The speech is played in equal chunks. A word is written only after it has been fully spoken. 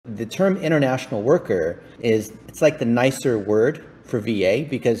the term international worker it's like the nicer word for VA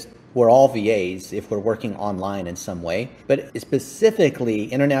because we're all VAs if we're working online in some way. But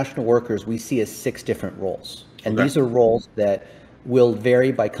specifically, international workers, we see as 6 different roles. And Okay. these are roles that will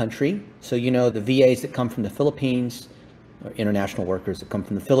vary by country. So, the VAs that come from the Philippines, or international workers that come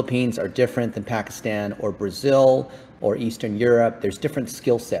from the Philippines, are different than Pakistan or Brazil or Eastern Europe. There's different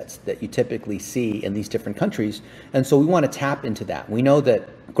skill sets that you typically see in these different countries. And so we want to tap into that. We know that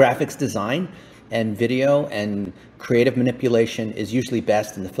graphics design and video and creative manipulation is usually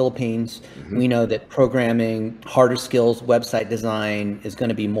best in the Philippines. We know that programming, harder skills, website design is going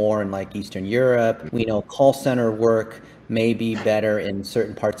to be more in like Eastern Europe. We know call center work may be better in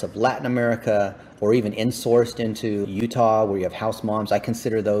certain parts of Latin America or even insourced into Utah where you have house moms. I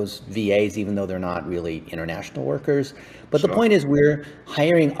consider those VAs even though they're not really international workers. But the Sure. point is we're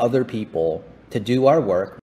hiring other people to do our work.